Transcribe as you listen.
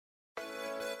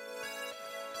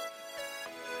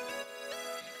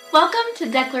Welcome to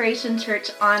Declaration Church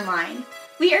Online.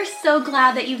 We are so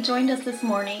glad that you've joined us this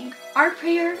morning. Our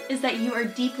prayer is that you are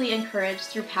deeply encouraged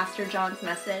through Pastor John's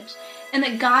message and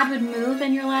that God would move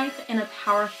in your life in a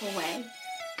powerful way.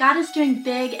 God is doing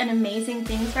big and amazing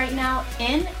things right now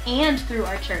in and through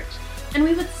our church, and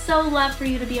we would so love for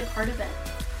you to be a part of it.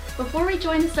 Before we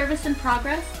join the service in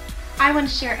progress, I want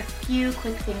to share a few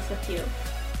quick things with you.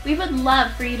 We would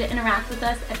love for you to interact with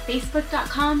us at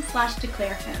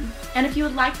facebook.com/declarehim. And if you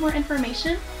would like more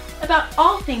information about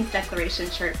all things Declaration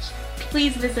Church,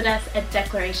 please visit us at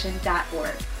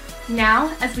declaration.org.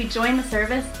 Now, as we join the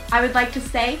service, I would like to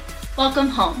say, welcome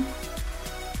home.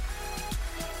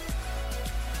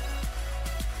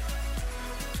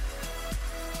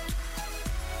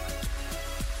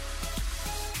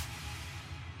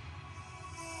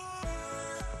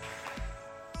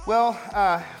 Well,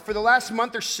 for the last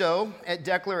month or so at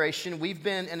Declaration, we've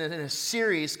been in a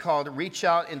series called Reach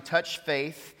Out and Touch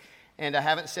Faith. And I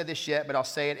haven't said this yet, but I'll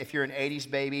say it. If you're an 80s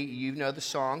baby, you know the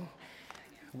song.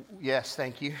 Yes,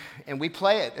 thank you. And we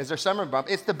play it as our summer bump.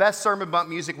 It's the best summer bump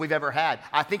music we've ever had.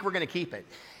 I think we're going to keep it.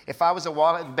 If I was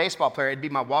a baseball player, it'd be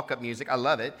my walk-up music. I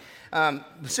love it.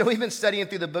 So we've been studying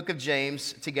through the book of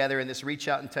James together in this Reach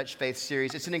Out and Touch Faith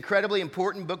series. It's an incredibly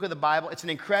important book of the Bible. It's an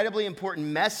incredibly important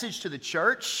message to the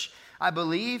church, I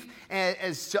believe, and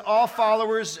as to all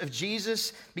followers of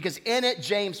Jesus, because in it,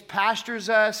 James pastors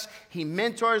us, he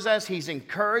mentors us, he's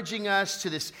encouraging us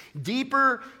to this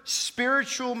deeper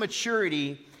spiritual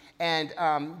maturity and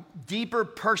deeper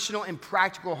personal and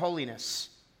practical holiness.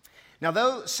 Now,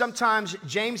 though sometimes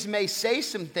James may say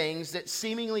some things that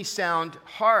seemingly sound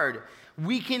hard,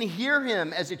 we can hear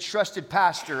him as a trusted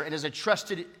pastor and as a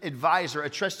trusted advisor, a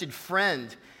trusted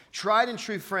friend, tried and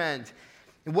true friend.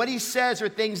 And what he says are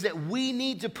things that we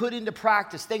need to put into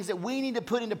practice, things that we need to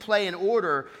put into play in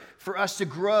order for us to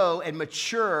grow and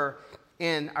mature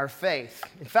in our faith.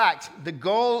 In fact,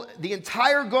 the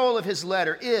entire goal of his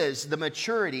letter is the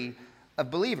maturity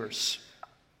of believers.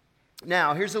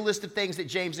 Now, here's a list of things that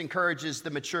James encourages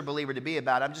the mature believer to be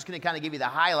about. I'm just going to kind of give you the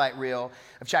highlight reel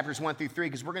of chapters 1 through 3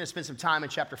 because we're going to spend some time in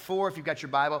chapter 4. If you've got your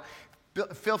Bible,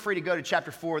 feel free to go to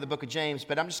chapter 4 of the book of James.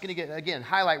 But I'm just going to get, again,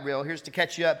 highlight reel. Here's to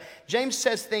catch you up. James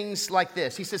says things like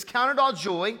this. He says, "Count it all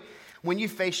joy when you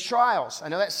face trials." I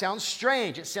know that sounds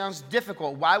strange. It sounds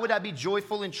difficult. Why would I be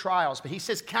joyful in trials? But he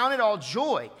says, count it all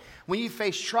joy when you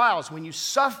face trials, when you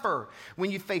suffer,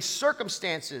 when you face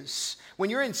circumstances, when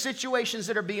you're in situations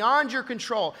that are beyond your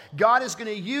control. God is going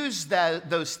to use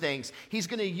those things. He's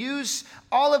going to use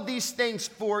all of these things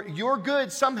for your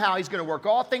good somehow. He's going to work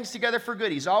all things together for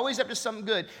good. He's always up to something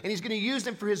good, and he's going to use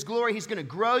them for his glory. He's going to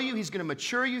grow you. He's going to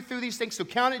mature you through these things, so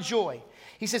count it joy.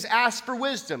 He says, ask for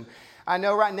wisdom. I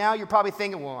know right now you're probably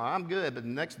thinking, well, I'm good, but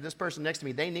this person next to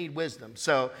me, they need wisdom.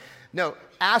 So, no,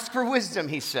 ask for wisdom,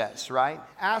 he says, right?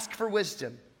 Ask for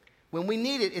wisdom. When we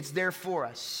need it, it's there for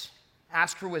us.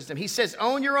 Ask for wisdom. He says,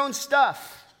 own your own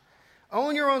stuff.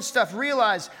 Own your own stuff.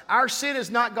 Realize our sin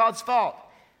is not God's fault.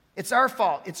 It's our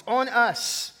fault. It's on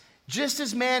us. Just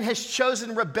as man has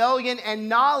chosen rebellion and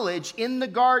knowledge in the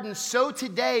garden, so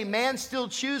today man still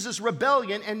chooses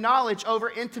rebellion and knowledge over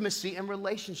intimacy and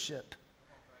relationship.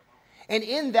 And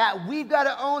in that, we've got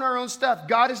to own our own stuff.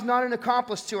 God is not an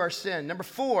accomplice to our sin. Number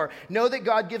 4, know that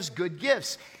God gives good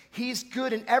gifts. He's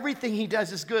good, and everything he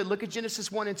does is good. Look at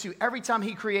Genesis 1 and 2. Every time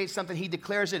he creates something, he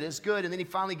declares it as good, and then he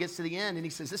finally gets to the end, and he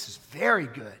says, this is very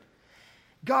good.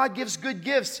 God gives good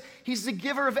gifts. He's the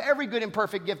giver of every good and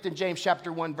perfect gift in James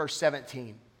chapter 1, verse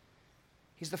 17.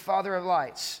 He's the Father of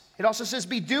lights. It also says,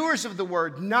 be doers of the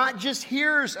word, not just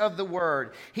hearers of the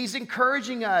word. He's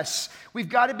encouraging us. We've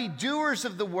got to be doers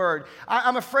of the word.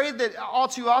 I'm afraid that all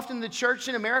too often the church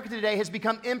in America today has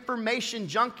become information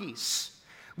junkies.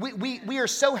 We are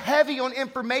so heavy on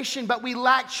information, but we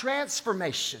lack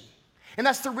transformation. And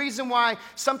that's the reason why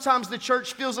sometimes the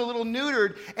church feels a little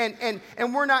neutered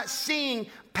and we're not seeing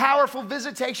powerful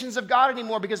visitations of God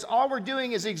anymore because all we're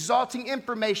doing is exalting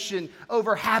information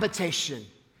over habitation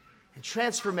and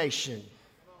transformation.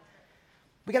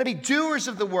 We got to be doers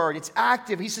of the word. It's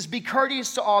active. He says, be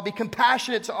courteous to all, be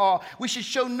compassionate to all. We should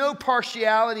show no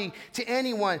partiality to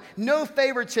anyone, no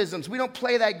favoritisms. We don't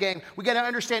play that game. We got to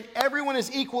understand everyone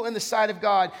is equal in the sight of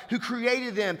God who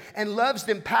created them and loves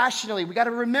them passionately. We got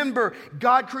to remember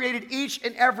God created each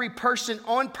and every person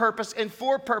on purpose and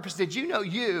for purpose. Did you know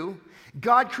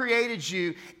God created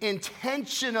you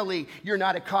intentionally. You're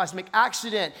not a cosmic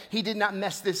accident. He did not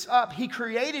mess this up. He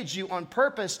created you on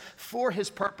purpose for his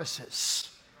purposes,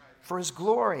 for his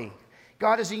glory.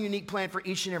 God has a unique plan for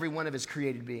each and every one of his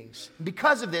created beings.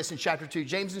 Because of this, in chapter 2,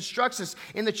 James instructs us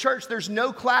in the church, there's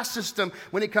no class system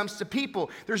when it comes to people.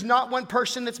 There's not one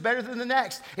person that's better than the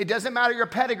next. It doesn't matter your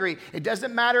pedigree. It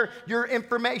doesn't matter your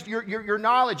information, your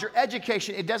knowledge, your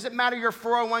education. It doesn't matter your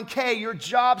 401k, your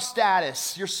job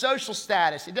status, your social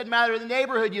status. It doesn't matter the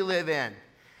neighborhood you live in.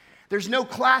 There's no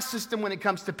class system when it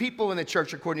comes to people in the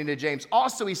church, according to James.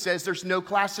 Also, he says there's no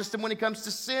class system when it comes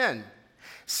to sin.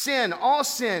 All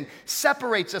sin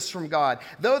separates us from God.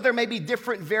 Though there may be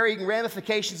different varying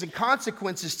ramifications and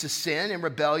consequences to sin and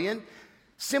rebellion,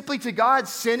 simply to God,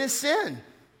 sin is sin.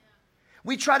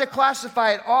 We try to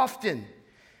classify it often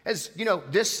as,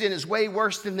 this sin is way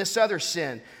worse than this other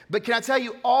sin. But can I tell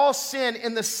you, all sin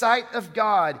in the sight of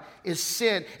God is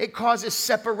sin. It causes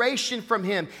separation from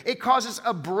him. It causes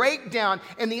a breakdown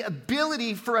in the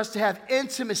ability for us to have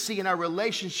intimacy in our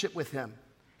relationship with him.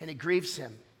 And it grieves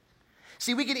him.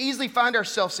 See, we can easily find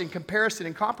ourselves in comparison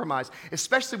and compromise,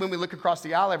 especially when we look across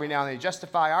the aisle every now and then and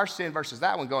justify our sin versus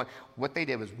that one, going, what they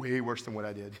did was way worse than what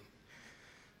I did.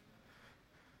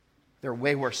 They're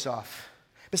way worse off.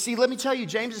 But see, let me tell you,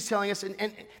 James is telling us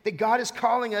and that God is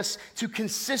calling us to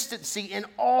consistency in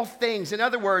all things. In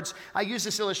other words, I used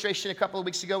this illustration a couple of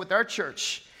weeks ago with our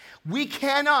church. We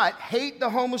cannot hate the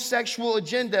homosexual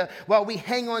agenda while we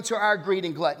hang on to our greed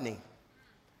and gluttony.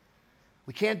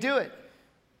 We can't do it.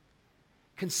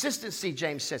 Consistency,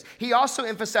 James says. He also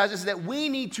emphasizes that we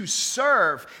need to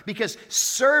serve because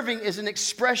serving is an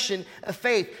expression of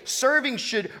faith. Serving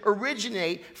should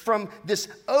originate from this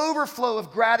overflow of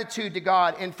gratitude to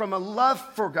God and from a love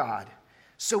for God.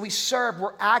 So we serve,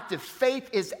 we're active. Faith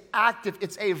is active.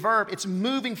 It's a verb. It's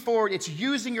moving forward. It's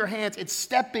using your hands. It's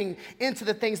stepping into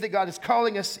the things that God is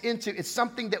calling us into. It's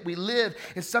something that we live.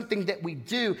 It's something that we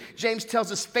do. James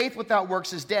tells us faith without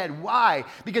works is dead. Why?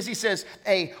 Because he says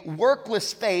a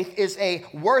workless faith is a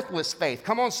worthless faith.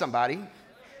 Come on, somebody.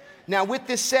 Now, with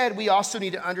this said, we also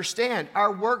need to understand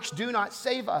our works do not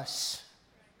save us.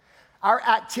 Our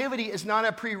activity is not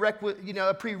a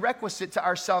prerequisite to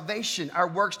our salvation. Our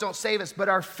works don't save us, but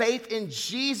our faith in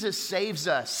Jesus saves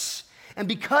us. And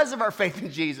because of our faith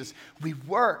in Jesus, we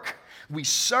work, we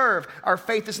serve. Our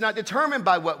faith is not determined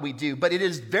by what we do, but it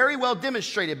is very well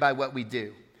demonstrated by what we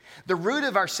do. The root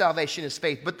of our salvation is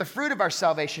faith, but the fruit of our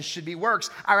salvation should be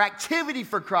works. Our activity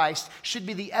for Christ should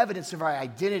be the evidence of our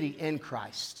identity in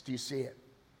Christ. Do you see it?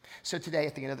 So today,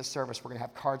 at the end of the service, we're going to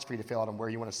have cards for you to fill out on where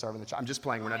you want to serve in the church. I'm just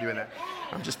playing. We're not doing that.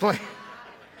 I'm just playing.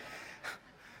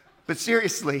 But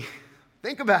seriously,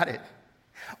 think about it.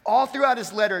 All throughout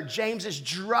his letter, James is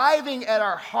driving at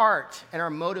our heart and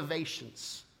our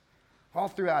motivations. All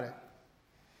throughout it.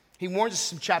 He warns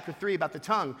us in chapter 3 about the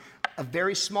tongue, a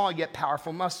very small yet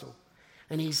powerful muscle.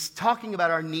 And he's talking about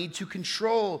our need to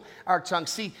control our tongue.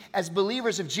 See, as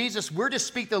believers of Jesus, we're to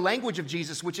speak the language of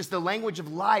Jesus, which is the language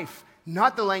of life,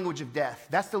 not the language of death.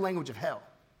 That's the language of hell.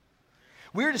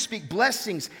 We are to speak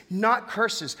blessings, not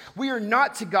curses. We are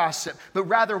not to gossip, but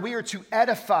rather we are to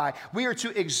edify. We are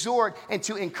to exhort and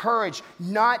to encourage,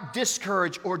 not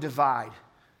discourage or divide.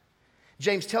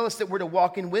 James tells us that we're to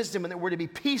walk in wisdom and that we're to be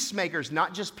peacemakers,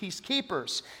 not just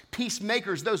peacekeepers.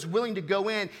 Peacemakers, those willing to go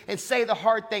in and say the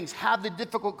hard things, have the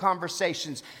difficult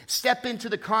conversations, step into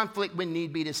the conflict when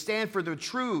need be, to stand for the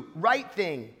true, right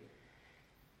thing.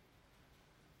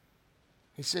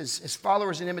 He says, as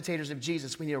followers and imitators of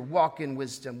Jesus, we need to walk in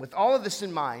wisdom. With all of this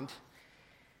in mind,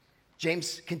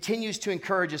 James continues to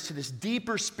encourage us to this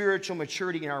deeper spiritual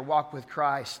maturity in our walk with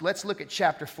Christ. Let's look at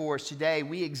chapter 4. Today,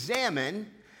 we examine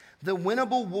the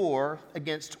winnable war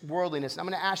against worldliness. And I'm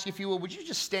going to ask you, if you will, would you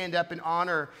just stand up in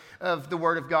honor of the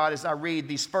Word of God as I read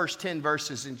these first 10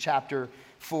 verses in chapter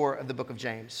 4 of the book of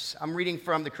James. I'm reading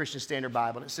from the Christian Standard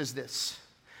Bible, and it says this: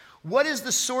 "What is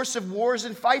the source of wars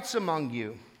and fights among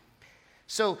you?"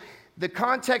 So the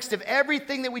context of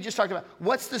everything that we just talked about,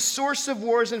 what's the source of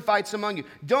wars and fights among you?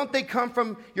 Don't they come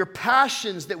from your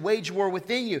passions that wage war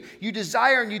within you? You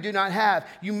desire and you do not have.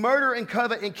 You murder and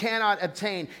covet and cannot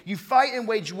obtain. You fight and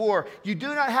wage war. You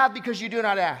do not have because you do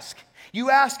not ask. You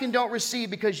ask and don't receive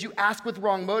because you ask with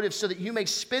wrong motives so that you may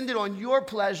spend it on your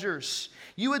pleasures.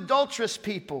 You adulterous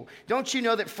people, don't you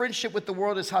know that friendship with the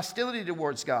world is hostility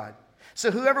towards God?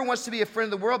 So whoever wants to be a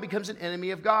friend of the world becomes an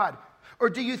enemy of God. Or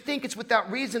do you think it's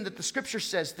without reason that the scripture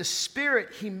says the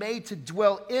Spirit he made to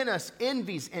dwell in us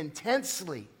envies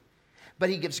intensely,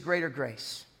 but he gives greater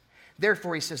grace?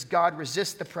 Therefore, he says, God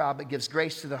resists the proud, but gives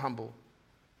grace to the humble.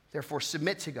 Therefore,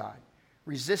 submit to God.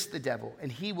 Resist the devil,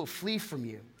 and he will flee from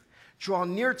you. Draw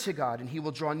near to God, and he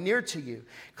will draw near to you.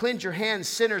 Cleanse your hands,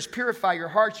 sinners. Purify your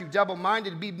hearts, you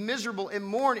double-minded. Be miserable and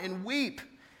mourn and weep.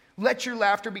 Let your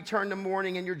laughter be turned to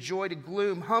mourning and your joy to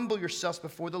gloom. Humble yourselves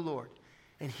before the Lord,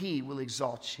 and he will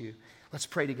exalt you. Let's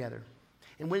pray together.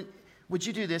 And would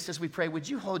you do this as we pray? Would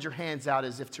you hold your hands out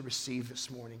as if to receive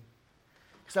this morning?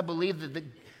 Because I believe that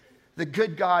the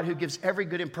good God who gives every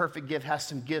good and perfect gift has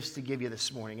some gifts to give you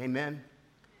this morning. Amen?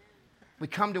 We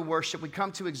come to worship. We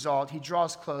come to exalt. He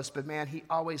draws close, but man, he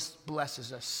always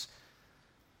blesses us.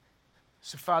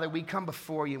 So, Father, we come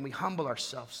before you and we humble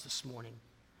ourselves this morning.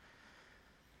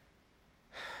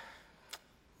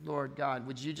 Lord God,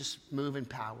 would you just move in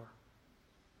power?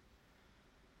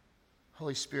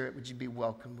 Holy Spirit, would you be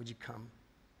welcome? Would you come?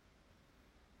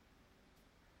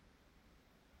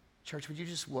 Church, would you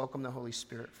just welcome the Holy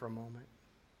Spirit for a moment?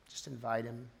 Just invite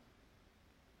him.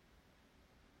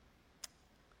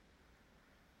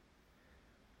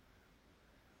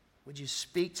 Would you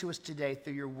speak to us today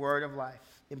through your word of life?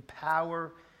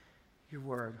 Empower your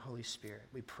word, Holy Spirit.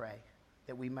 We pray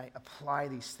that we might apply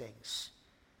these things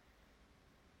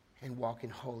and walk in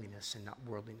holiness and not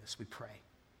worldliness. We pray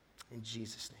in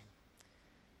Jesus'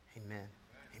 name. Amen.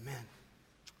 Amen.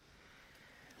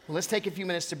 Well, let's take a few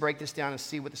minutes to break this down and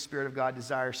see what the Spirit of God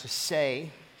desires to say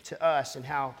to us and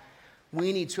how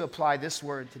we need to apply this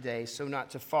word today so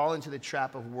not to fall into the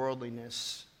trap of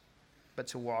worldliness, but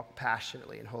to walk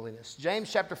passionately in holiness.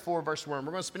 James chapter 4, verse 1.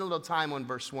 We're going to spend a little time on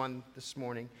verse 1 this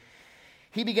morning.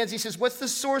 He says, what's the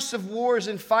source of wars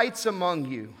and fights among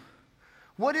you?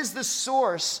 What is the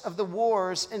source of the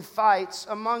wars and fights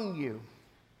among you?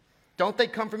 Don't they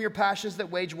come from your passions that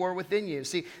wage war within you?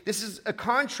 See, this is a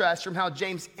contrast from how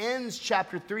James ends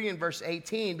chapter 3 in verse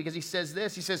 18, because he says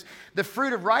this. He says, the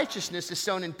fruit of righteousness is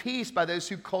sown in peace by those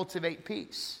who cultivate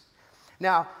peace.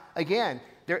 Now, again,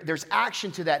 there's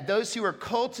action to that. Those who are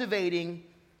cultivating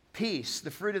peace,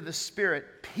 the fruit of the Spirit,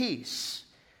 peace.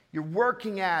 You're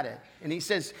working at it. And he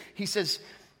says,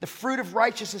 the fruit of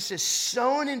righteousness is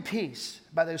sown in peace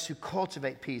by those who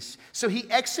cultivate peace. So he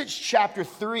exits chapter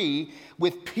 3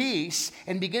 with peace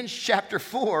and begins chapter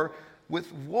 4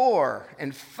 with war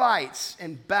and fights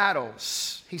and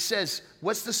battles. He says,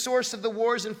 what's the source of the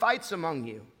wars and fights among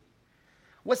you?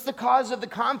 What's the cause of the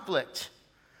conflict?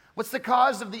 What's the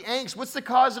cause of the angst? What's the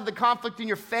cause of the conflict in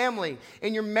your family,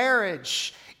 in your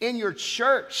marriage, in your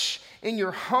church, in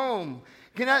your home?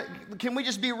 Can we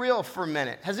just be real for a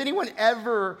minute? Has anyone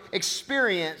ever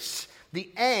experienced the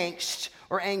angst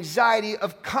or anxiety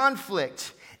of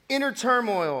conflict, inner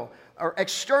turmoil, or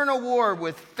external war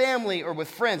with family or with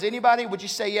friends? Anybody? Would you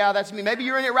say, yeah, that's me? Maybe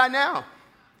you're in it right now.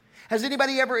 Has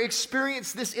anybody ever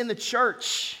experienced this in the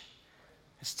church?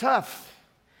 It's tough.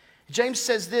 James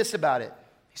says this about it.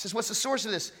 He says, what's the source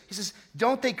of this? He says,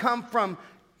 don't they come from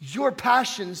your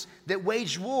passions that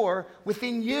wage war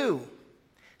within you?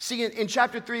 See, in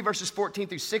chapter 3, verses 14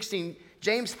 through 16,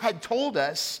 James had told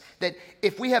us that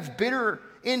if we have bitter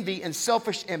envy and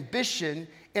selfish ambition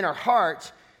in our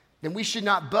heart, then we should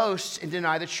not boast and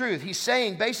deny the truth. He's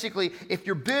saying, basically, if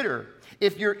you're bitter,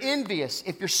 if you're envious,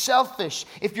 if you're selfish,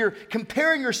 if you're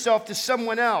comparing yourself to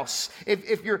someone else,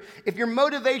 if your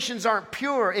motivations aren't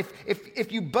pure,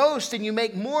 if you boast and you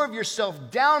make more of yourself,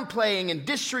 downplaying and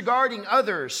disregarding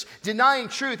others, denying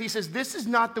truth, he says, this is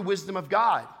not the wisdom of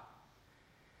God.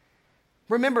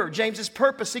 Remember, James's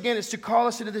purpose, again, is to call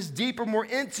us into this deeper, more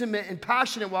intimate and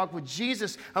passionate walk with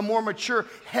Jesus, a more mature,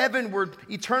 heavenward,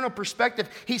 eternal perspective.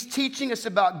 He's teaching us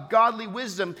about godly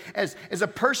wisdom as a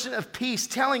person of peace,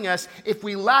 telling us if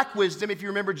we lack wisdom, if you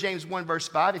remember James 1, verse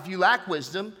 5, if you lack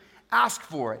wisdom, ask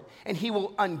for it, and he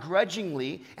will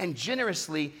ungrudgingly and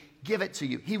generously give it to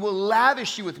you. He will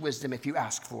lavish you with wisdom if you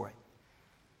ask for it.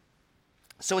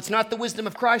 So it's not the wisdom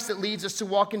of Christ that leads us to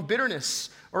walk in bitterness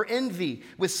or envy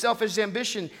with selfish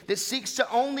ambition that seeks to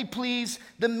only please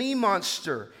the me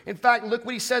monster. In fact, look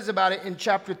what he says about it in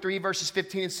chapter 3, verses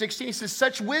 15 and 16. He says,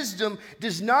 such wisdom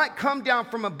does not come down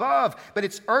from above, but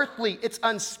it's earthly, it's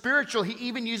unspiritual. He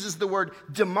even uses the word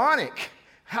demonic.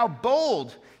 How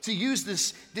bold to use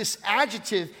this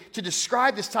adjective to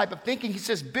describe this type of thinking. He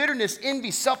says bitterness, envy,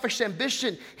 selfish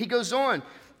ambition. He goes on.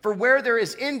 For where there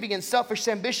is envy and selfish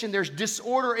ambition, there's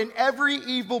disorder in every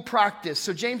evil practice.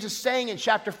 So James is saying in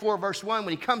chapter 4, verse 1,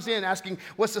 when he comes in asking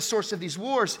what's the source of these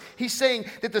wars, he's saying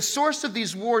that the source of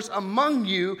these wars among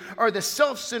you are the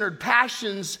self-centered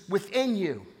passions within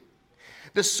you.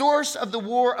 The source of the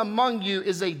war among you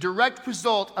is a direct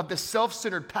result of the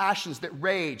self-centered passions that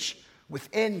rage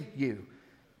within you.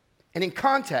 And in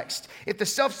context, if the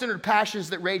self-centered passions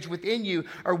that rage within you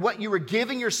are what you are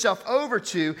giving yourself over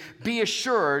to, be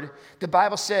assured, the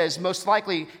Bible says, most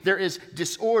likely there is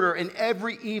disorder in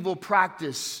every evil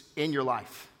practice in your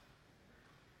life.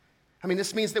 I mean,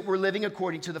 this means that we're living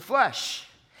according to the flesh.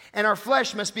 And our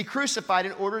flesh must be crucified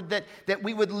in order that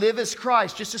we would live as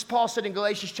Christ. Just as Paul said in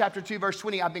Galatians chapter 2, verse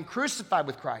 20, I've been crucified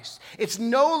with Christ. It's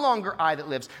no longer I that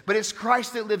lives, but it's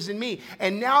Christ that lives in me.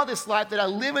 And now this life that I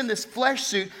live in this flesh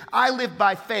suit, I live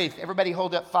by faith. Everybody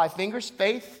hold up 5 fingers.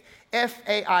 Faith,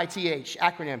 F-A-I-T-H,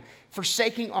 acronym.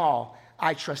 Forsaking all,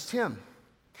 I trust him.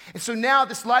 And so now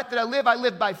this life that I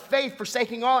live by faith,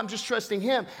 forsaking all, I'm just trusting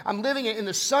him. I'm living it in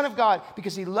the Son of God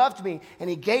because he loved me and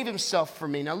he gave himself for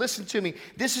me. Now listen to me.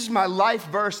 This is my life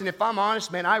verse, and if I'm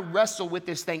honest, man, I wrestle with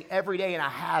this thing every day, and I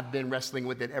have been wrestling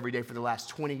with it every day for the last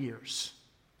 20 years.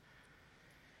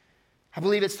 I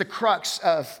believe it's the crux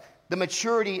of the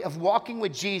maturity of walking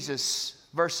with Jesus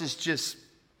versus just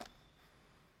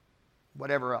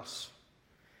whatever else.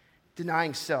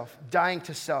 Denying self, dying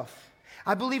to self.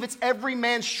 I believe it's every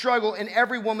man's struggle and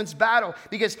every woman's battle,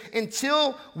 because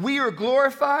until we are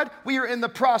glorified, we are in the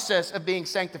process of being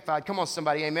sanctified. Come on,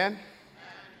 somebody, amen?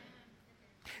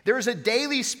 There is a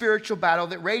daily spiritual battle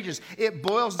that rages. It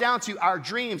boils down to our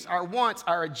dreams, our wants,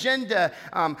 our agenda,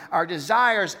 our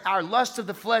desires, our lust of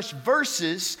the flesh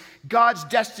versus God's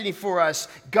destiny for us,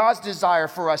 God's desire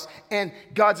for us, and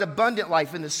God's abundant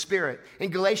life in the Spirit.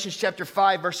 In Galatians chapter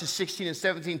 5, verses 16 and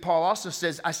 17, Paul also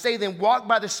says, I say then, walk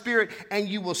by the Spirit, and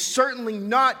you will certainly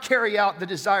not carry out the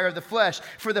desire of the flesh.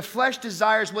 For the flesh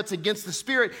desires what's against the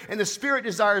Spirit, and the Spirit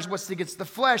desires what's against the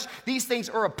flesh. These things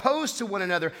are opposed to one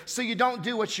another, so you don't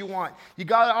do what you want. You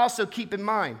got to also keep in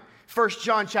mind, 1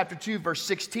 John chapter 2, verse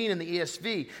 16 in the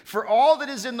ESV, for all that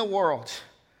is in the world,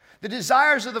 the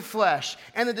desires of the flesh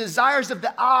and the desires of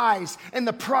the eyes and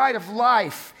the pride of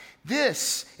life,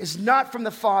 this is not from the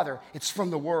Father, it's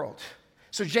from the world.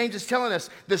 So James is telling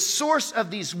us the source of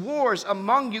these wars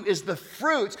among you is the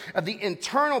fruit of the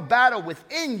internal battle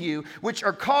within you, which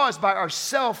are caused by our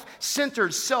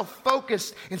self-centered,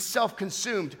 self-focused, and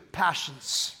self-consumed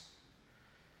passions.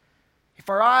 If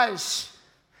our eyes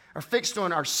are fixed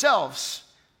on ourselves,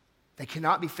 they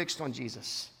cannot be fixed on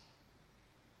Jesus.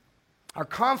 Our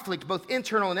conflict, both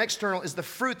internal and external, is the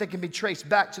fruit that can be traced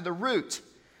back to the root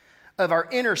of our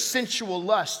inner sensual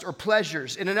lust or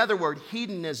pleasures. In another word,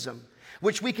 hedonism,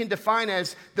 which we can define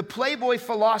as the playboy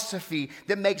philosophy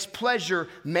that makes pleasure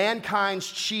mankind's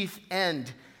chief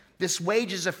end. This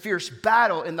wages a fierce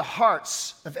battle in the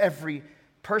hearts of every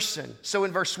person. So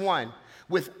in verse 1,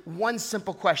 with one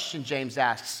simple question, James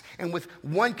asks, and with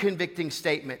one convicting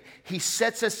statement, he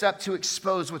sets us up to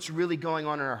expose what's really going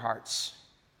on in our hearts.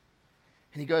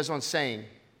 And he goes on saying,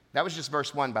 that was just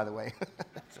verse 1, by the way.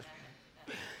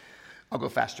 I'll go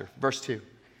faster. Verse 2.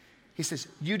 He says,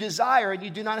 you desire and you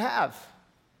do not have.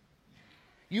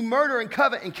 You murder and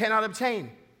covet and cannot obtain.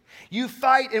 You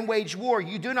fight and wage war.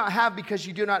 You do not have because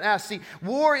you do not ask. See,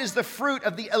 war is the fruit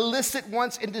of the illicit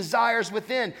wants and desires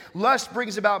within. Lust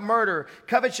brings about murder.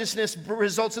 Covetousness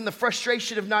results in the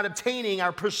frustration of not obtaining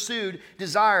our pursued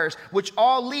desires, which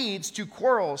all leads to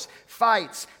quarrels,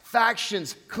 fights,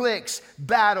 factions, cliques,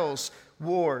 battles,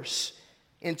 wars,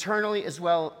 internally as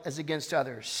well as against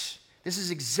others. This is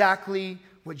exactly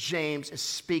what James is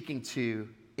speaking to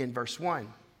in verse 1.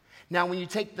 Now, when you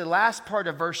take the last part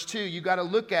of verse 2, you got to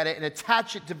look at it and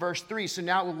attach it to verse 3. So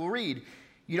now we'll read.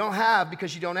 You don't have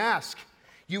because you don't ask.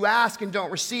 You ask and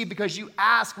don't receive because you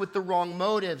ask with the wrong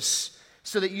motives,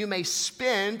 so that you may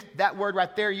spend, that word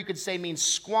right there you could say means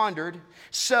squandered.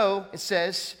 So it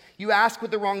says, you ask with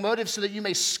the wrong motives so that you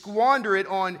may squander it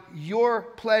on your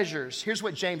pleasures. Here's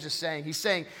what James is saying. He's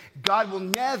saying God will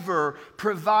never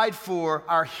provide for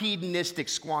our hedonistic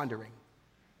squandering.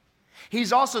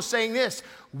 He's also saying this,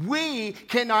 we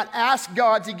cannot ask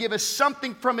God to give us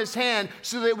something from his hand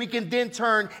so that we can then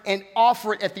turn and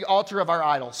offer it at the altar of our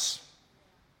idols.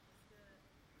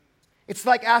 It's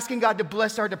like asking God to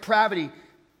bless our depravity.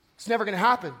 It's never going to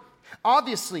happen.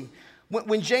 Obviously,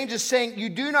 when James is saying you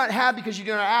do not have because you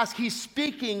do not ask, he's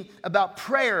speaking about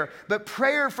prayer, but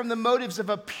prayer from the motives of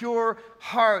a pure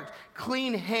heart,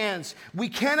 clean hands. We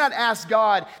cannot ask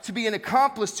God to be an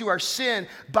accomplice to our sin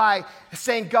by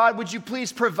saying, God, would you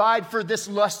please provide for this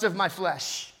lust of my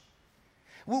flesh?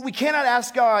 We cannot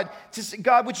ask God to say,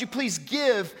 God, would you please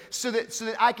give so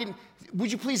that I can,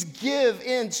 would you please give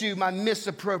into my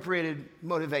misappropriated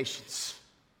motivations?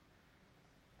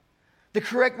 The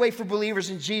correct way for believers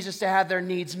in Jesus to have their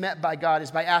needs met by God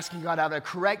is by asking God out of a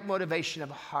correct motivation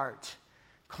of a heart,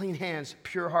 clean hands,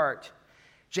 pure heart.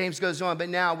 James goes on, but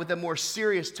now with a more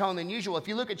serious tone than usual. If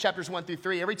you look at chapters 1 through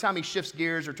 3, every time he shifts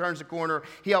gears or turns a corner,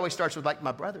 he always starts with like,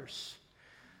 my brothers,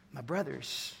 my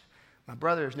brothers, my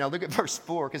brothers. Now look at verse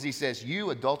 4, because he says,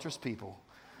 you adulterous people.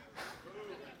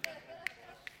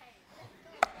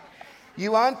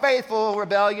 You unfaithful,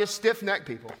 rebellious, stiff-necked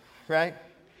people, right?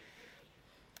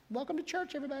 Welcome to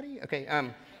church, everybody. Okay,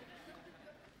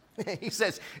 He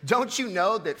says, don't you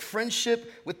know that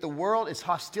friendship with the world is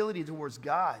hostility towards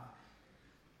God?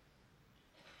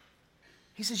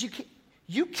 He says,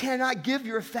 you cannot give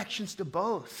your affections to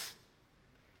both.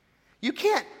 You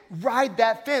can't ride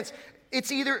that fence.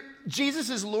 It's either Jesus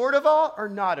is Lord of all or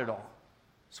not at all.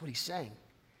 That's what he's saying.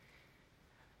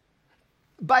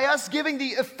 By us giving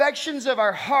the affections of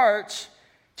our heart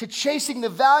to chasing the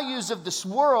values of this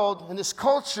world and this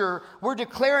culture, we're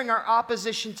declaring our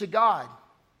opposition to God.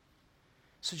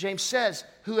 So James says,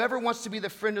 whoever wants to be the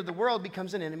friend of the world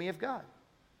becomes an enemy of God.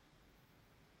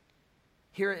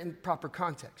 Hear it in proper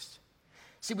context.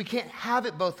 See, we can't have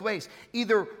it both ways.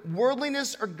 Either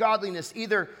worldliness or godliness,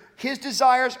 either his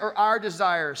desires or our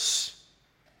desires.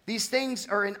 These things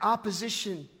are in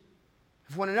opposition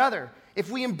of one another. If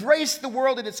we embrace the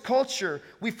world and its culture,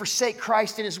 we forsake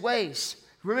Christ and his ways.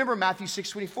 Remember Matthew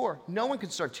 6:24. No one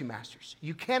can serve two masters.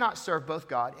 You cannot serve both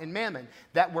God and mammon.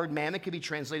 That word mammon can be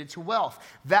translated to wealth.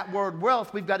 That word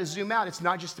wealth, we've got to zoom out. It's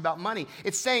not just about money.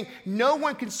 It's saying no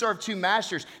one can serve two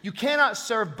masters. You cannot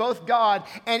serve both God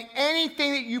and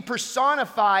anything that you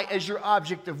personify as your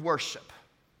object of worship.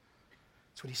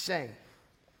 That's what he's saying.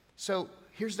 So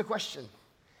here's the question.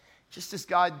 Just as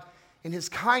God in his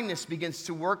kindness begins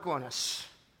to work on us,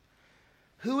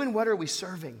 who and what are we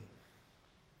serving?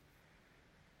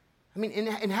 I mean,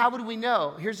 and how would we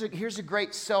know? Here's a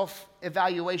great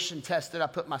self-evaluation test that I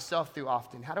put myself through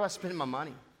often. How do I spend my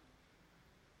money?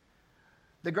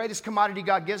 The greatest commodity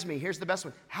God gives me, here's the best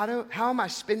one. How am I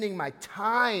spending my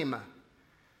time?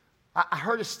 I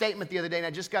heard a statement the other day, and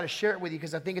I just got to share it with you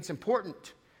because I think it's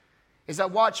important. As I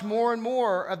watch more and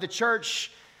more of the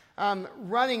church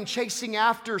running, chasing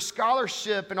after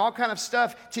scholarship and all kind of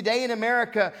stuff. Today in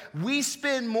America, we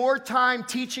spend more time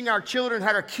teaching our children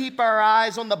how to keep our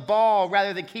eyes on the ball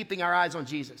rather than keeping our eyes on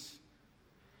Jesus.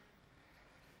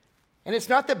 And it's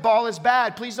not that ball is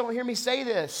bad. Please don't hear me say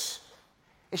this.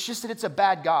 It's just that it's a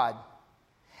bad God.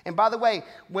 And by the way,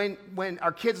 when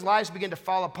our kids' lives begin to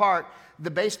fall apart, the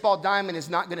baseball diamond is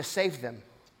not going to save them.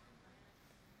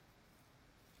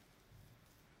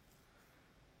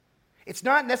 It's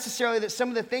not necessarily that some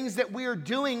of the things that we are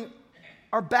doing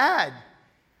are bad.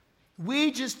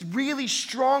 We just really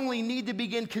strongly need to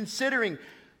begin considering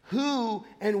who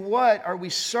and what are we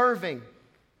serving?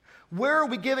 Where are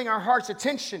we giving our heart's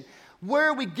attention? Where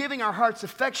are we giving our heart's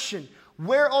affection?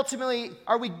 Where ultimately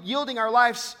are we yielding our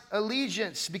life's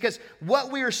allegiance? Because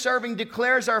what we are serving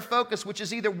declares our focus, which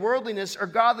is either worldliness or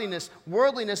godliness,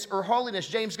 worldliness or holiness.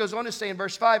 James goes on to say in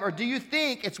verse 5, or do you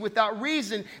think it's without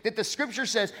reason that the scripture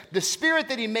says, the spirit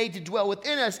that he made to dwell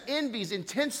within us envies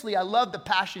intensely? I love the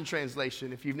Passion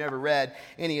Translation if you've never read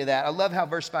any of that. I love how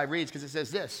verse 5 reads because it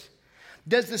says this.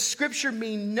 Does the scripture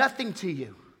mean nothing to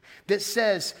you that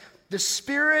says the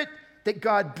spirit that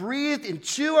God breathed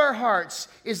into our hearts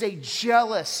is a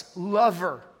jealous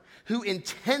lover who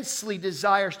intensely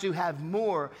desires to have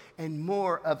more and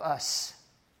more of us?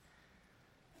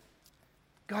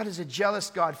 God is a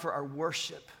jealous God for our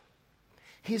worship.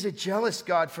 He's a jealous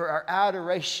God for our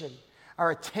adoration, our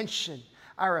attention,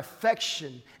 our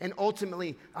affection, and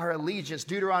ultimately our allegiance.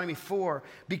 Deuteronomy 4,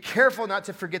 be careful not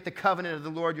to forget the covenant of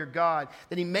the Lord your God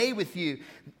that he made with you.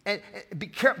 And be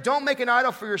careful, don't make an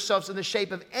idol for yourselves in the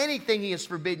shape of anything he has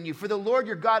forbidden you. For the Lord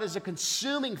your God is a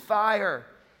consuming fire,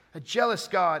 a jealous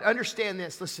God. Understand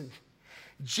this, listen.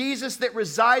 Jesus that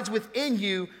resides within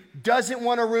you doesn't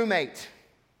want a roommate.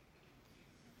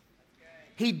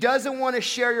 He doesn't want to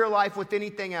share your life with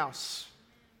anything else.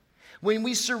 When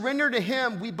we surrender to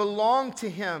him, we belong to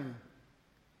him.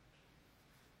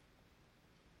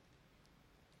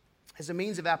 As a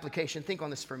means of application, think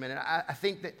on this for a minute.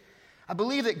 I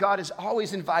believe that God is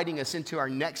always inviting us into our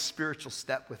next spiritual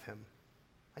step with him.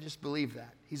 I just believe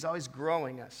that. He's always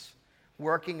growing us,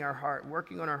 working on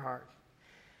our heart.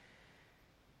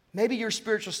 Maybe your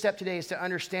spiritual step today is to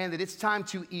understand that it's time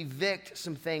to evict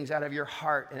some things out of your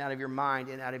heart and out of your mind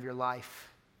and out of your life.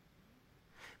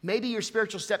 Maybe your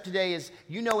spiritual step today is,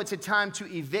 it's a time to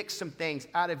evict some things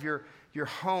out of your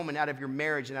home and out of your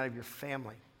marriage and out of your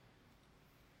family.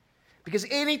 Because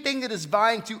anything that is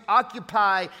vying to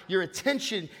occupy your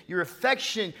attention, your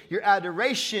affection, your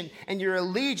adoration, and your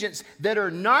allegiance that are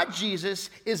not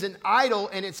Jesus is an idol,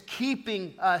 and it's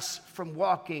keeping us from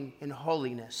walking in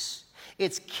holiness.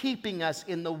 It's keeping us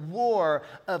in the war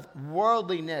of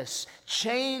worldliness,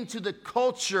 chained to the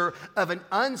culture of an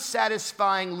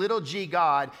unsatisfying little g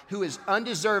God who is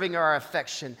undeserving of our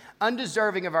affection,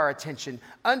 undeserving of our attention,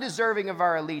 undeserving of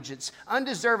our allegiance,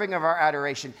 undeserving of our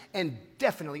adoration, and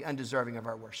definitely undeserving of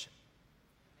our worship.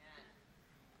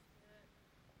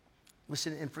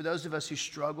 Listen, and for those of us who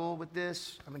struggle with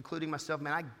this, I'm including myself,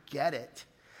 man, I get it.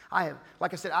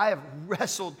 Like I said, I have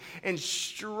wrestled and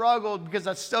struggled because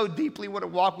I so deeply want to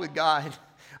walk with God.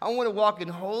 I want to walk in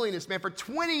holiness, man. For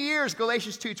 20 years,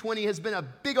 Galatians 2:20 has been a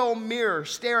big old mirror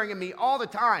staring at me all the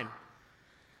time.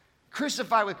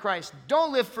 Crucify with Christ.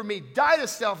 Don't live for me. Die to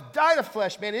self. Die to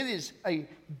flesh, man. It is a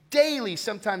daily,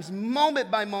 sometimes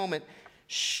moment by moment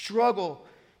struggle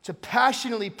to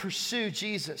passionately pursue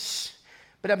Jesus.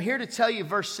 But I'm here to tell you,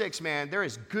 verse 6, man, there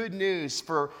is good news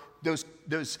for those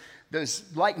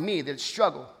like me that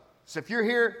struggle. So if you're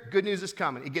here, good news is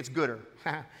coming. It gets gooder.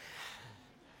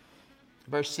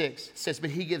 Verse 6 says, but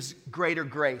he gives greater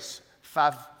grace.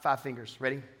 Five fingers.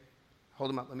 Ready? Hold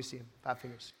them up. Let me see them. 5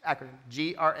 fingers. Acronym.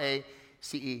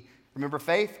 Grace. Remember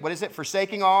faith? What is it?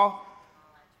 Forsaking all.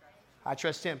 I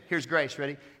trust him. Here's grace.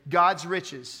 Ready? God's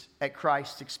riches at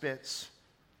Christ's expense.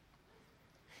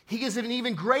 He gives an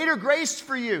even greater grace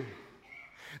for you.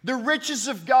 The riches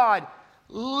of God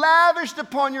lavished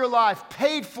upon your life,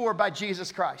 paid for by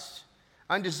Jesus Christ.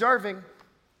 Undeserving,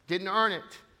 didn't earn it.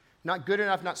 Not good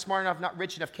enough, not smart enough, not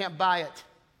rich enough, can't buy it.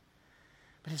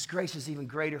 But his grace is even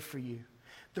greater for you.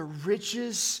 The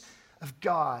riches of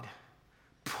God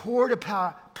poured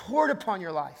upon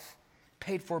your life,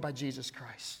 paid for by Jesus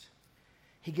Christ.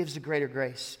 He gives a greater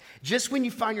grace. Just when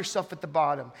you find yourself at the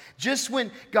bottom, just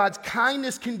when God's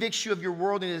kindness convicts you of your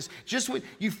worldliness, just when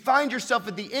you find yourself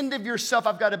at the end of yourself,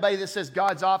 I've got a buddy that says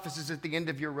God's office is at the end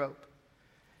of your rope.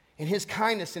 In his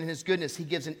kindness and his goodness, he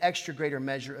gives an extra greater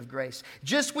measure of grace.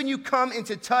 Just when you come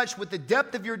into touch with the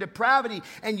depth of your depravity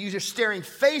and you're staring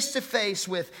face to face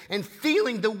with and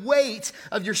feeling the weight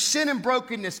of your sin and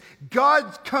brokenness,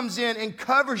 God comes in and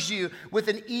covers you with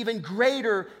an even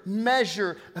greater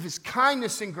measure of his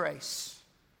kindness and grace.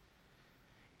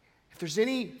 If there's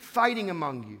any fighting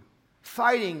among you,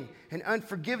 fighting and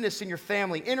unforgiveness in your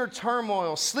family, inner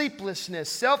turmoil, sleeplessness,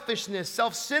 selfishness,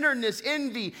 self-centeredness,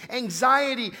 envy,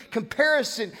 anxiety,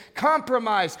 comparison,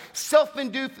 compromise,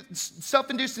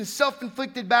 self-induced and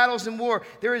self-inflicted battles and war,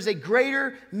 there is a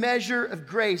greater measure of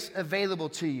grace available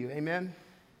to you. Amen?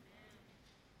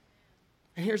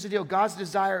 And here's the deal. God's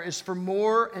desire is for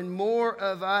more and more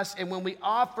of us. And when we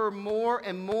offer more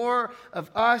and more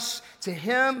of us to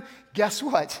him, guess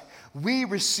what? We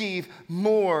receive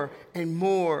more and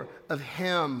more of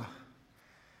him.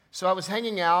 So I was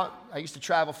hanging out. I used to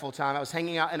travel full time. I was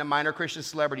hanging out in a minor Christian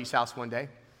celebrity's house one day.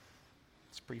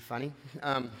 It's pretty funny.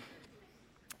 And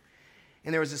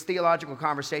there was this theological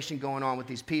conversation going on with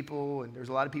these people, and there was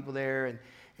a lot of people there.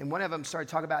 And one of them started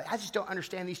talking about, I just don't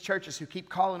understand these churches who keep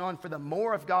calling on for the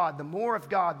more of God, the more of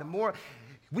God, the more.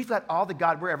 We've got all the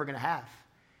God we're ever going to have.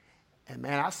 And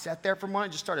man, I sat there for a moment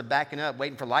and just started backing up,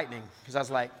 waiting for lightning. Because I was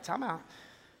like, time out.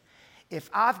 If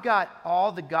I've got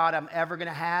all the God I'm ever going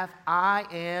to have, I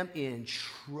am in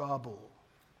trouble.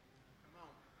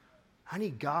 I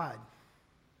need God.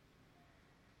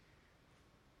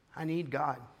 I need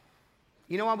God.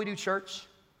 You know why we do church?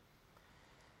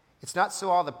 It's not so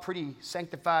all the pretty,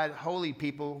 sanctified, holy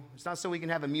people, it's not so we can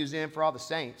have a museum for all the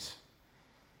saints.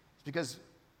 It's because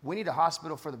we need a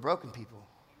hospital for the broken people.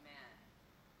 Amen.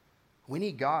 We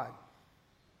need God.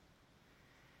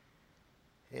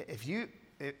 If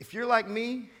you're like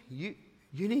me, you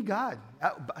need God.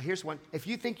 Here's one. If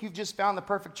you think you've just found the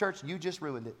perfect church, you just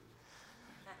ruined it.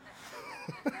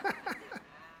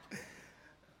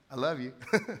 I love you.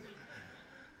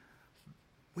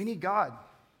 We need God.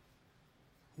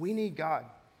 We need God.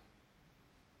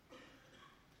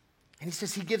 And he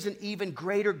says he gives an even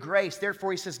greater grace.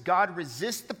 Therefore, he says God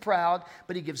resists the proud,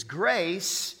 but he gives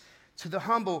grace to the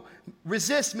humble.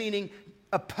 Resist meaning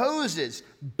opposes,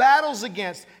 battles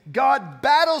against. God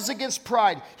battles against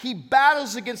pride. He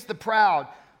battles against the proud.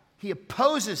 He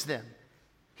opposes them.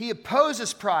 He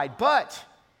opposes pride, but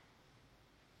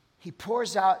he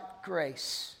pours out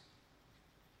grace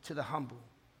to the humble.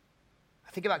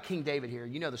 I think about King David here.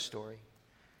 You know the story.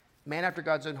 Man after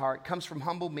God's own heart, comes from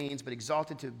humble means, but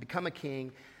exalted to become a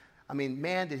king. I mean,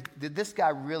 man, did this guy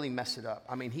really mess it up?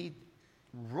 I mean, he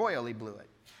royally blew it.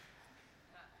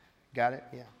 Got it?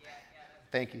 Yeah.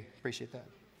 Thank you. Appreciate that.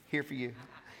 Here for you.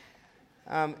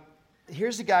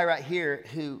 Here's a guy right here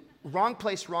who, wrong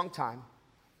place, wrong time.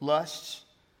 Lust,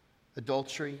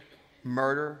 adultery,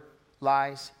 murder,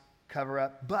 lies, cover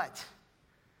up. But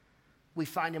we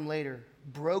find him later,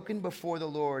 broken before the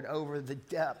Lord over the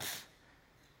depth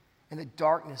and the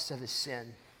darkness of his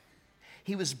sin.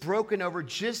 He was broken over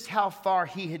just how far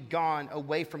he had gone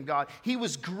away from God. He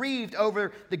was grieved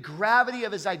over the gravity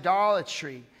of his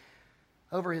idolatry,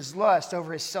 over his lust,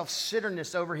 over his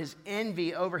self-centeredness, over his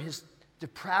envy, over his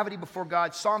depravity before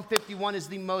God. Psalm 51 is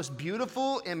the most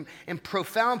beautiful and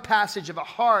profound passage of a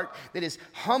heart that is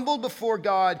humbled before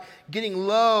God, getting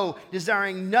low,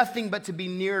 desiring nothing but to be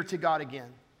nearer to God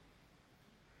again.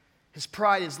 His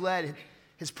pride had led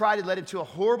him to a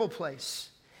horrible place.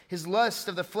 His lust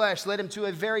of the flesh led him to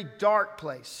a very dark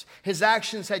place. His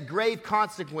actions had grave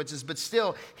consequences, but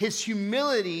still, his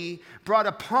humility brought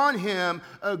upon him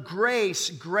a grace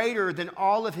greater than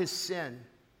all of his sin.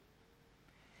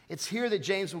 It's here that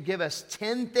James will give us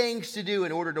 10 things to do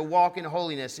in order to walk in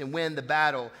holiness and win the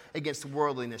battle against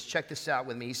worldliness. Check this out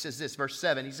with me. He says this, verse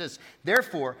 7. He says,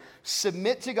 therefore,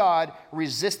 submit to God,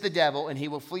 resist the devil, and he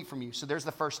will flee from you. So there's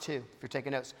the first two, if you're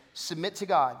taking notes. Submit to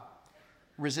God.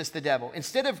 Resist the devil.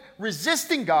 Instead of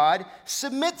resisting God,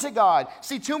 submit to God.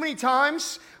 See, too many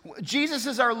times, Jesus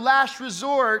is our last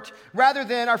resort rather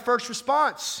than our first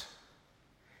response.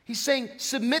 He's saying,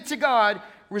 submit to God,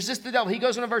 resist the devil. He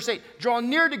goes on to verse 8, draw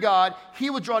near to God, he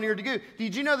will draw near to you.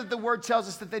 Did you know that the word tells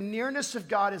us that the nearness of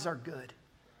God is our good?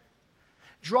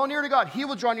 Draw near to God, he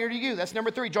will draw near to you. That's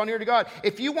number 3, draw near to God.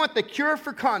 If you want the cure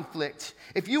for conflict,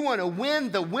 if you want to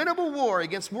win the winnable war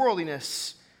against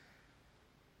worldliness,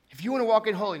 if you want to walk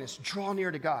in holiness, draw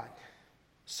near to God.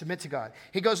 Submit to God.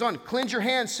 He goes on, cleanse your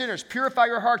hands, sinners. Purify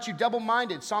your hearts, you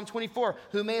double-minded. Psalm 24,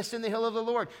 who may ascend the hill of the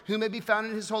Lord? Who may be found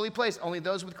in his holy place? Only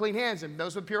those with clean hands and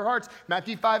those with pure hearts.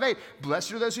 Matthew 5:8,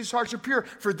 blessed are those whose hearts are pure,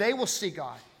 for they will see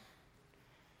God.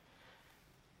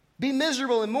 Be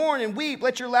miserable and mourn and weep.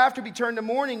 Let your laughter be turned to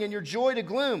mourning and your joy to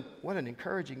gloom. What an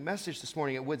encouraging message this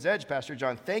morning at Woods Edge, Pastor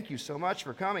John. Thank you so much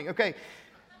for coming. Okay,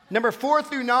 number 4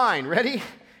 through 9, ready?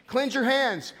 Cleanse your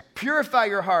hands, purify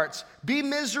your hearts, be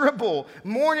miserable,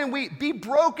 mourn and weep, be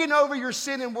broken over your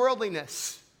sin and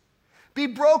worldliness. Be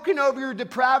broken over your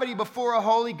depravity before a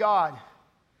holy God.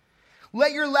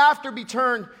 Let your laughter be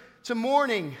turned to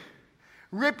mourning.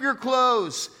 Rip your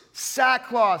clothes,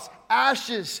 sackcloth,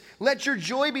 ashes. Let your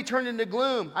joy be turned into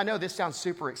gloom. I know this sounds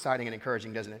super exciting and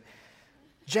encouraging, doesn't it?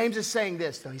 James is saying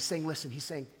this, though. He's saying, listen,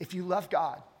 if you love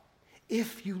God,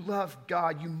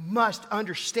 you must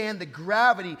understand the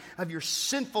gravity of your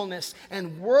sinfulness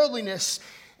and worldliness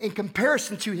in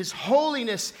comparison to his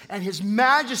holiness and his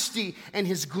majesty and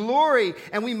his glory.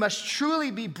 And we must truly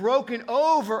be broken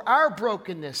over our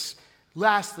brokenness.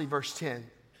 Lastly, verse 10,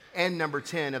 and number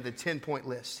 10 of the 10-point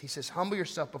list. He says, humble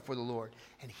yourself before the Lord,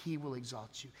 and he will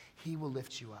exalt you. He will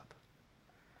lift you up.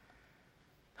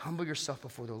 Humble yourself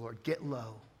before the Lord. Get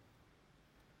low.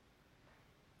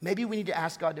 Maybe we need to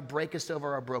ask God to break us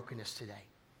over our brokenness today.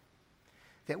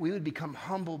 That we would become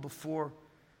humble before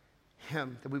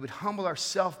him. That we would humble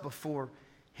ourselves before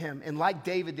him. And like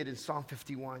David did in Psalm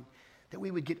 51, that we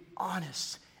would get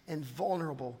honest and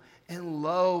vulnerable and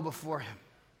low before him.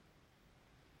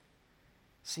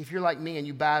 See, if you're like me and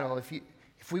you battle,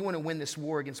 if we want to win this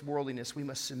war against worldliness, we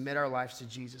must submit our lives to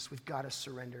Jesus. We've got to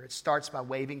surrender. It starts by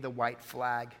waving the white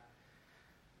flag.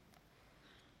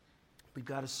 We've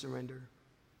got to surrender.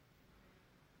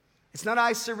 It's not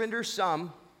I surrender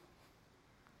some.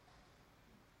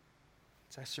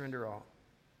 It's I surrender all.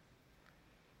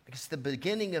 Because the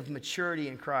beginning of maturity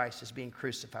in Christ is being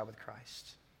crucified with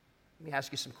Christ. Let me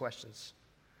ask you some questions.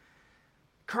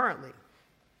 Currently,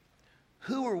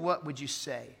 who or what would you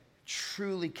say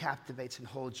truly captivates and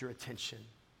holds your attention?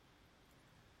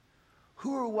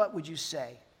 Who or what would you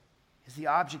say is the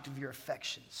object of your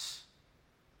affections?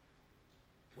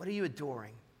 What are you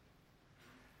adoring?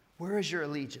 Where is your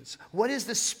allegiance? What is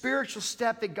the spiritual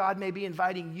step that God may be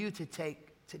inviting you to take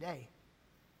today?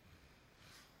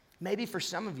 Maybe for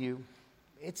some of you,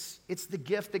 it's the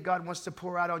gift that God wants to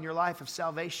pour out on your life of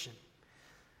salvation.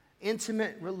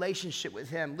 Intimate relationship with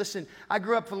him. Listen, I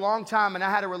grew up for a long time and I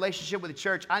had a relationship with the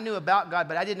church. I knew about God,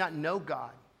 but I did not know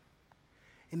God.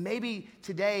 And maybe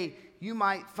today you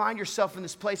might find yourself in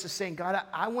this place of saying, God,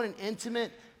 I want an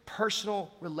intimate,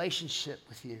 personal relationship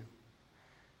with you.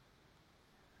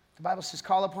 The Bible says,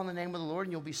 call upon the name of the Lord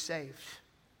and you'll be saved.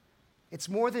 It's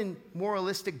more than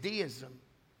moralistic deism.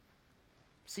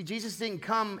 See, Jesus didn't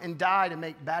come and die to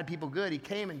make bad people good. He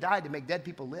came and died to make dead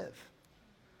people live.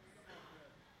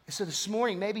 And so this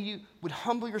morning, maybe you would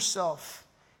humble yourself,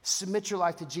 submit your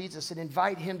life to Jesus, and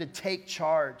invite him to take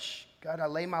charge. God, I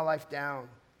lay my life down.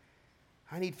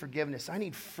 I need forgiveness. I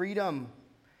need freedom.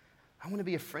 I want to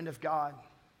be a friend of God.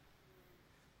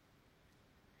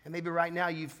 And maybe right now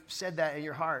you've said that in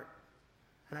your heart.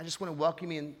 And I just want to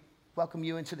welcome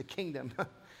you into the kingdom.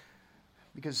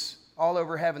 Because all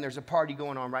over heaven there's a party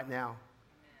going on right now.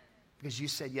 Because you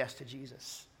said yes to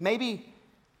Jesus. Maybe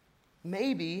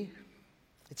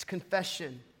it's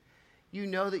confession. You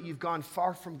know that you've gone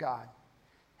far from God.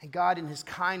 And God in his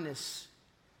kindness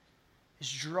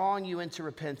is drawing you into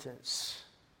repentance.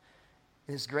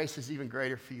 And his grace is even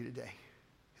greater for you today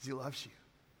because he loves you.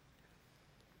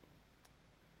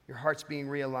 Your heart's being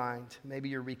realigned. Maybe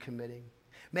you're recommitting.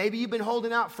 Maybe you've been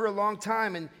holding out for a long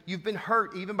time and you've been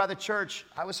hurt even by the church.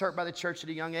 I was hurt by the church at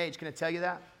a young age. Can I tell you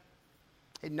that?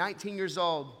 At 19 years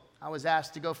old, I was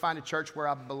asked to go find a church where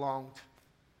I belonged.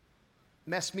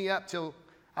 Messed me up till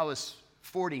I was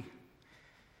 40.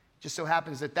 Just so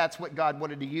happens that that's what God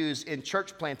wanted to use in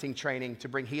church planting training to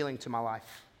bring healing to my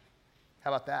life.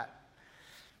 How about that?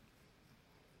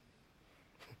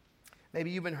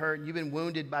 Maybe you've been hurt, you've been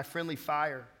wounded by friendly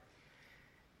fire.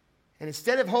 And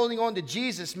instead of holding on to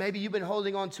Jesus, maybe you've been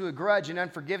holding on to a grudge and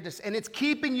unforgiveness, and it's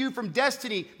keeping you from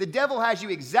destiny. The devil has you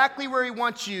exactly where he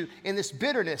wants you, in this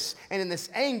bitterness and in this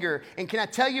anger. And can I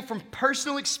tell you from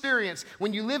personal experience,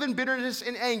 when you live in bitterness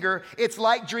and anger, it's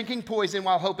like drinking poison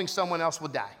while hoping someone else will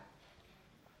die.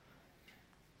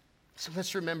 So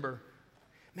let's remember,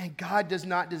 man, God does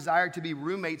not desire to be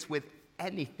roommates with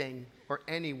anything or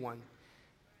anyone,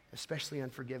 especially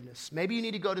unforgiveness. Maybe you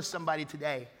need to go to somebody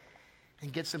today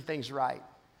and get some things right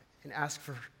and ask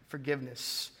for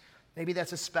forgiveness. Maybe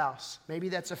that's a spouse. Maybe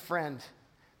that's a friend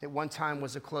that one time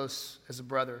was as close as a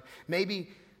brother. Maybe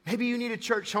you need a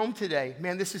church home today.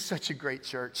 Man, this is such a great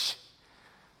church.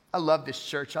 I love this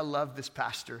church. I love this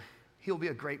pastor. He'll be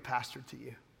a great pastor to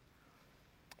you.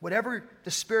 Whatever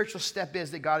the spiritual step is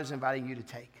that God is inviting you to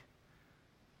take.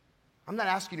 I'm not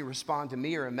asking you to respond to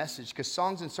me or a message, because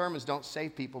songs and sermons don't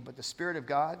save people, but the Spirit of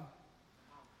God,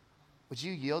 would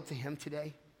you yield to him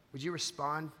today? Would you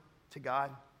respond to God?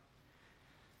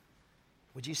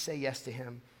 Would you say yes to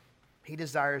him? He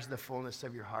desires the fullness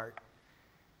of your heart.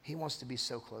 He wants to be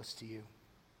so close to you.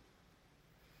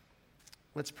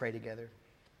 Let's pray together.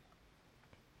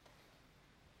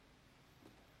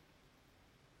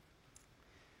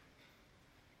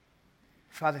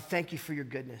 Father, thank you for your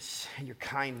goodness and your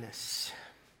kindness.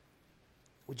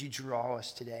 Would you draw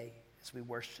us today as we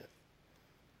worship?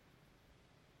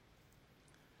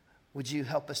 Would you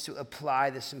help us to apply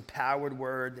this empowered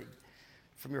word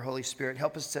from your Holy Spirit?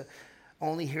 Help us to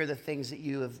only hear the things that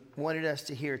you have wanted us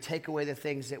to hear. Take away the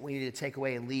things that we need to take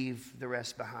away and leave the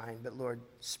rest behind. But Lord,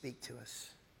 speak to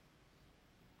us.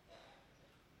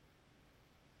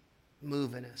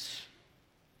 Move in us.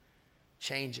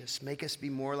 Change us. Make us be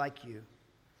more like you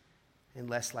and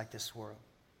less like this world.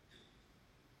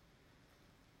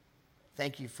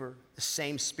 Thank you for the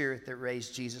same Spirit that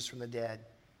raised Jesus from the dead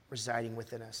residing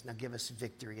within us. Now give us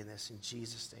victory in this. In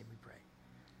Jesus' name we pray.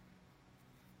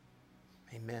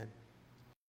 Amen.